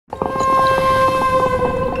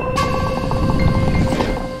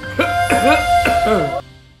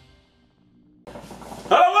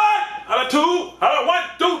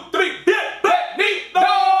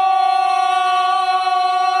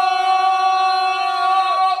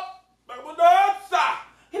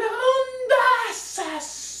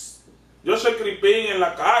Crispín en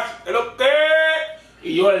la casa. ¿Es lo que?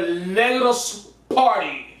 Y yo el Negros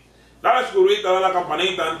Party. Dale suscribirte, dale la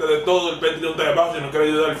campanita antes de todo. El Patreon de abajo si no quieres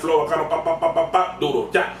ayudar el flow acá, no pa, duro.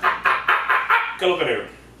 Ya. ¿Qué es lo que creo?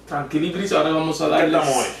 Tranquilo, Ibris. Ahora vamos a darles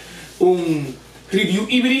estamos hoy? un review,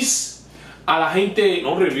 Ibris, a la gente.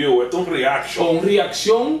 No un review, esto es un reaction. O un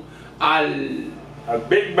reacción al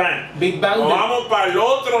BigBang. BigBang. Nos vamos para el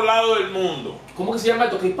otro lado del mundo. ¿Cómo que se llama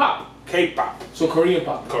esto? K-pop. K-pop. So Korean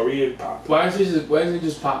pop. Korean pop. Why is it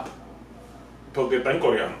just pop? Porque está en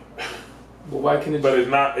coreano. But why can't it? But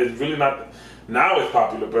it's really not. Now it's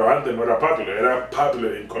popular, pero antes no era popular. Era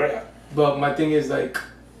popular en Corea. But my thing is like,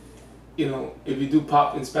 you know, if you do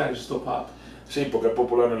pop in Spanish, it's still pop. Sí, porque es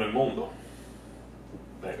popular en el mundo.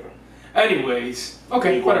 Negro. Anyways,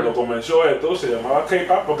 okay, Y cuando whatever. comenzó esto se llamaba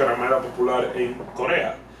K-pop porque era más popular en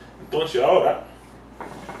Corea. Entonces ahora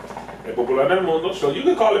es popular en el mundo, so you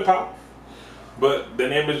can call it pop, but the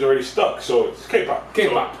name is already stuck, so it's K-pop.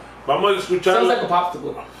 K-pop. So, vamos a escuchar. Sounds like a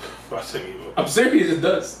popsicle. Va a seguir. I'm serious, it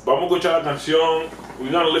does. Vamos a escuchar la canción.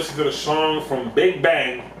 We're gonna listen to the song from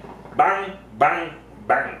BigBang. Bang, bang,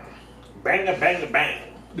 bang. Bang, bang, bang.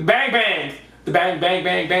 The bang bang. The bang bang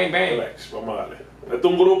bang bang bang. Relax, vamos a darle. Este es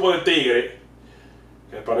un grupo de tigres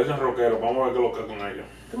que parecen rockeros. Vamos a ver qué es lo que es con ellos.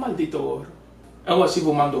 Qué maldito gorro. NYC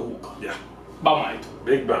Fumando Hookah. Ya. Vamos a esto.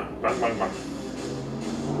 Big Bang. Bang, bang, bang.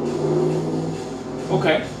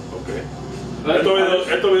 Okay. Ok.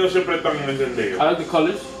 Estos videos siempre están encendidos. I like the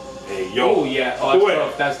colors. Hey, yo. Oh yeah. Oh, that's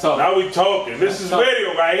tough. That's tough. Now we talking. This That's is tough.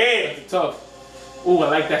 video right here. That's tough. Ooh, I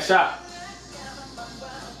like that shot.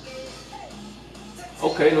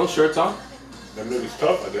 Okay, no shirts on. Them niggas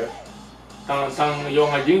tough, I guess. Están yo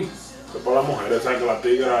en el gym. Que para las mujeres, ¿sabes? Que las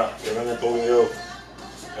tigras que ven estos videos,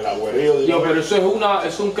 el agüerío. Yo, pero eso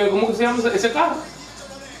es un, ¿cómo que se llama ese carro?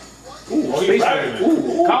 Oh, he's rapping it.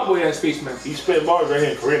 Ooh, cowboy and spaceman. He spit bars right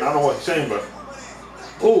here in Korean. I don't know what he's saying, but.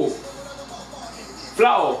 Ooh.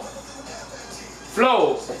 Flow.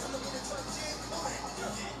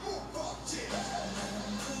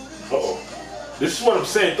 Uh-oh. This is what I'm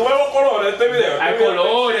saying. Tú ves los colores de este video. Hay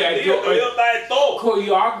colores, hay Este video está de todo.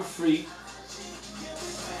 Choreography.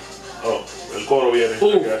 Oh, el coro viene.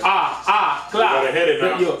 Claro. You gotta hit it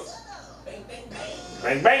now. Yo.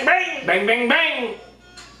 Bang, bang, bang. Bang, bang, bang.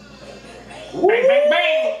 Woo. Bang, bang,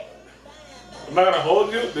 bang. I'm not gonna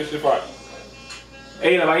hold you. This is fine.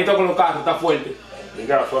 Ey, la manita con los carros está fuerte. You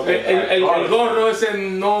gotta fucking. El gorro ese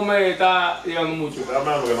no me está llegando mucho. Dame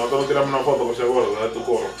algo, que nosotros no tiramos una foto con ese gorro. Dale tu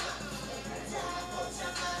coro.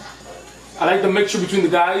 I like the mixture between the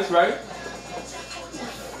guys, right?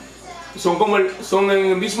 Son en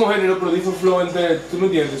el mismo género, pero different flow entre, tú me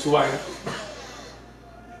entiendes, su vaina.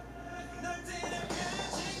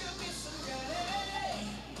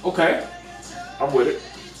 Okay. I'm with it.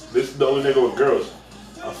 This is the only nigga with girls.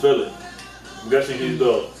 I feel it. I'm guessing he's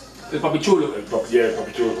the. El papi chulo. Yeah,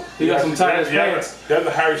 Papi Chulo. He got some tight ass pants. He has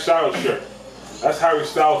the Harry Styles shirt. That's Harry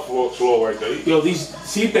Styles flow right there. Yo, this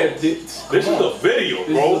is a video,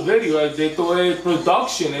 bro. This is a video. Esto es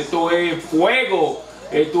production. Esto es fuego.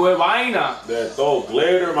 Esto es vaina. De todo,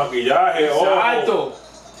 glitter, maquillaje, Exacto.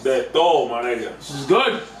 De todo, my nigga. This is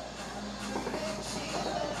good.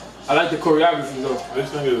 I like the choreography though. This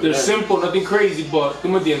thing is They're dead. simple, nothing crazy, but tú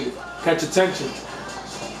me entiendes. Catch attention.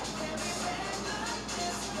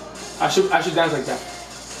 I should dance like that.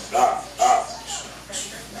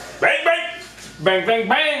 Bang, bang. Bang, bang,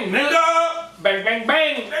 bang, Nigga. Bang, bang,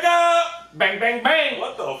 bang. Nigga. Bang, bang, bang.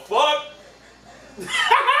 What the fuck?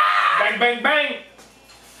 Bang, bang, bang.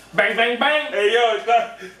 Bang, bang, bang. Hey, yo,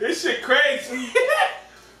 this shit crazy.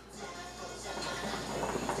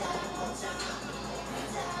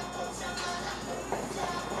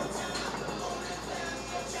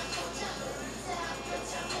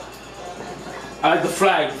 I like the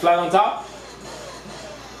flag. Flag on top.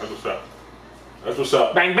 That's what's up. That's what's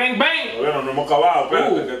up. Bang, bang, bang. Bueno, no hemos acabado.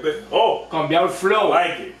 Espérate. Oh, Cambiar el I flow.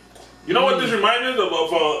 like it. You know what this reminds me of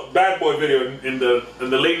a Bad Boy video in the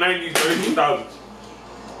late 90s, early 2000s.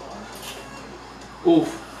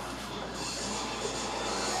 Oof.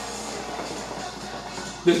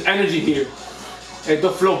 There's energy here. It's the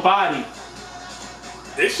flow body.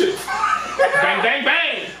 This shit. Bang, bang,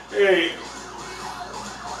 bang. Hey,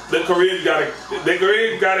 the Koreans got it. The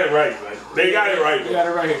Koreans got it right. Like, they got it right. They got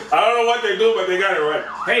it right here. I don't know what they do, but they got it right.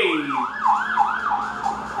 Hey.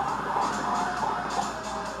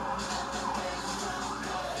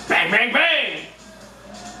 Bang, bang, bang.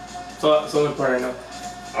 So the part right now.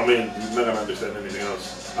 I mean, you're not gonna understand anything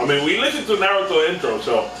else. I mean, we listened to Naruto intro,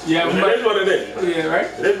 so yeah, I mean, it is what it is. You know? Yeah, right.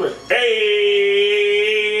 It is what. Hey,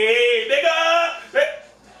 nigga. Hey.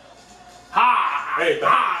 Ha. Hey,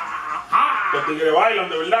 Ha. Ha. los tigres bailan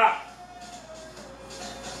de verdad.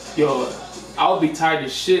 Yo, I'll be tired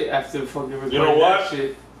as shit after fucking recording that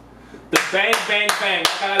shit. The bang, bang, bang.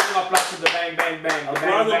 I gotta do applause for the bang, bang, bang.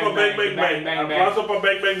 Aplauso para bang, bang, bang. Aplauso para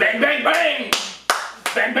bang, bang, bang. Bang, bang, bang.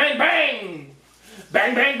 Bang, bang, bang.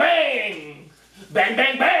 Bang, bang, bang. Bang,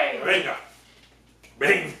 bang, bang. Venga.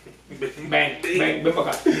 Bang. Bang, bang. Ven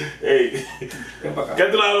para acá. Hey. Ven para acá. ¿Qué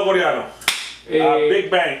es lo coreano? Big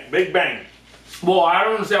Bang. Big Bang. Well, I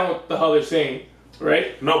don't understand what the hell they're saying,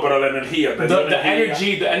 right? No, pero la energía. The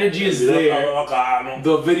energy is there.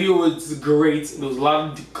 The video is great. There was a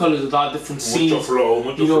lot of colors, a lot of different scenes. Mucho flow,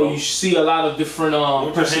 mucho flow. You see a lot of different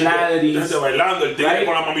personalities. Gente bailando, el tigre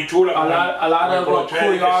con la mamichula. A lot of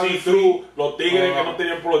choreography. Los tigres que no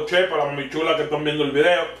tenían poloche para la mamichula que están viendo el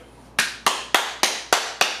video.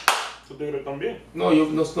 ¿Los tigres también? No, yo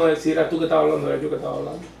no si era tú que estabas hablando, era yo que estaba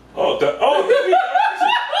hablando.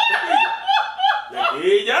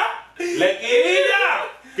 Lequilla,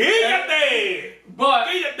 quíllate.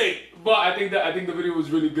 But I think the video was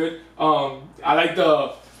really good. I like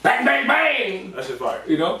the bang bang bang. That's just fire.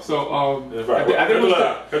 You know, so that's fire. I think it was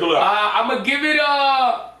good. I'm gonna give it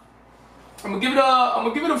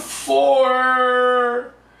a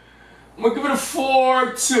 4. I'm gonna give it a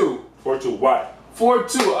 4-2. 4-2. Why?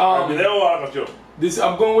 4-2. El video o la canción?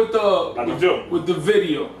 I'm going with the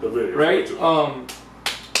video. The video, right?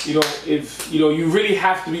 You know, if you really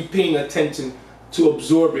have to be paying attention to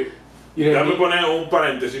absorb it. You know. Déjame poner un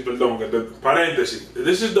paréntesis, perdón, paréntesis.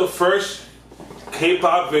 This is the first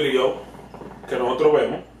K-pop video que nosotros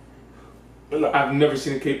vemos, ¿verdad? I've never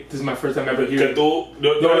seen a K-pop. This is my first time ever hearing.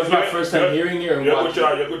 It's my first time hearing it and watching.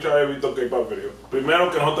 Yo he escuchado, he visto K-pop video. Primero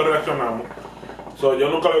que nosotros reaccionamos. So, yo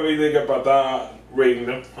nunca lo vi de que para estar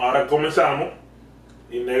rating. Ahora comenzamos.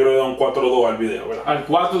 Y negro da un 4-2 al video, ¿verdad? Al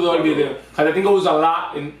 4-2 al video. Cause I think it was a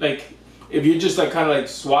lot, and like, if you're just like kind of like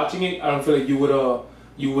just watching it, I don't feel like you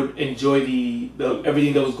would enjoy the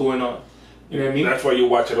everything that was going on. You know what I mean? That's why you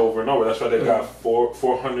watch it over and over. That's why they got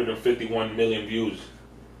 451 million views.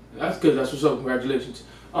 That's good. That's what's up. Congratulations.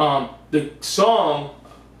 The song.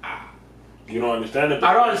 You don't understand it.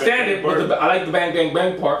 I don't understand it, but I like the bang bang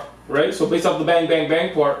bang part, right? So based off the bang bang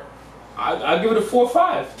bang part, I give it a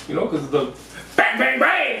 4-5. You know, because the bang bang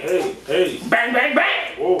bang. Hey. Bang bang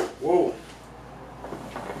bang. Whoa.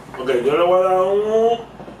 Okay, yo le voy a dar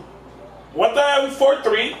voy a dar un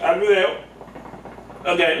 4-3 al video.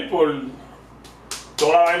 Again, por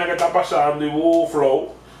toda la vaina que está pasando y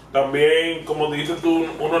flow. También, como dices tú,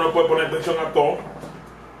 uno no puede poner atención a todo.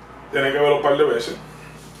 Tiene que verlo un par de veces.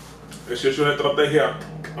 Eso es una estrategia.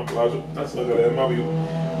 Aplauso. Para que le den más view.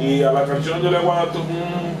 Y a la canción yo le voy a dar un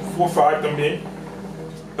 4-5 también.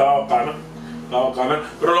 Está bacana.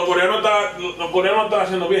 Pero los coreanos están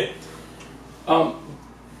haciendo bien.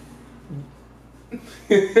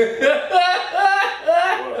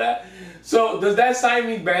 So does that sign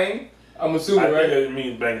mean bang? I'm assuming, right? I think it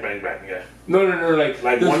means bang, bang, bang, yeah. No. Like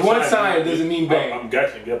there's one sign doesn't mean bang. I'm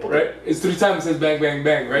guessing, yeah. Right? It's 3 times it says bang, bang,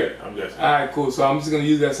 bang, right? Yeah, I'm guessing. Alright, cool. So I'm just gonna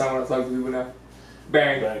use that sign when I talk to people now.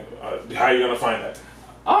 Bang. How are you gonna find that?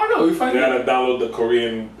 I don't know. You find you gotta download the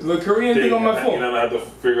Korean thing on my phone. You don't have to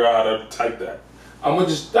figure out how to type that. I'm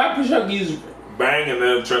pretty sure I can use bang and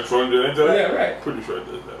then transform it into that? Yeah, right. Pretty sure it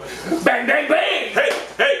does that. Bang, bang, bang! Hey!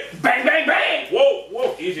 Bang, bang, bang!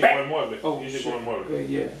 Whoa! Easy bang. going mueble. Oh, easy going mueble.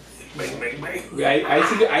 Yeah. Bang, bang, bang.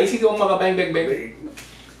 Ahí sí que vamos a bang, bang, bang.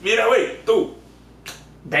 Mira, wey, tú.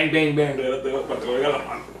 Bang, bang, bang. Espérate, para que oiga la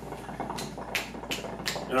mano.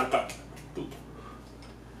 Ya está. Tú.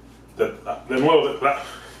 De nuevo,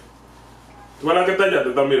 tú ves la que está allá, te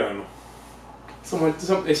están mirando.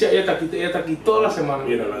 Ella está aquí toda la semana.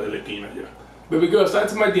 Mira la de la esquina ya. Baby girl, start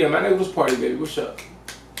to my DM. Man, it was party, baby. What's up?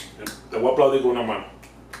 Te voy a aplaudir con una mano.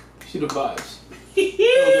 She the vibes.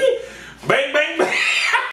 Bang, bang, bang.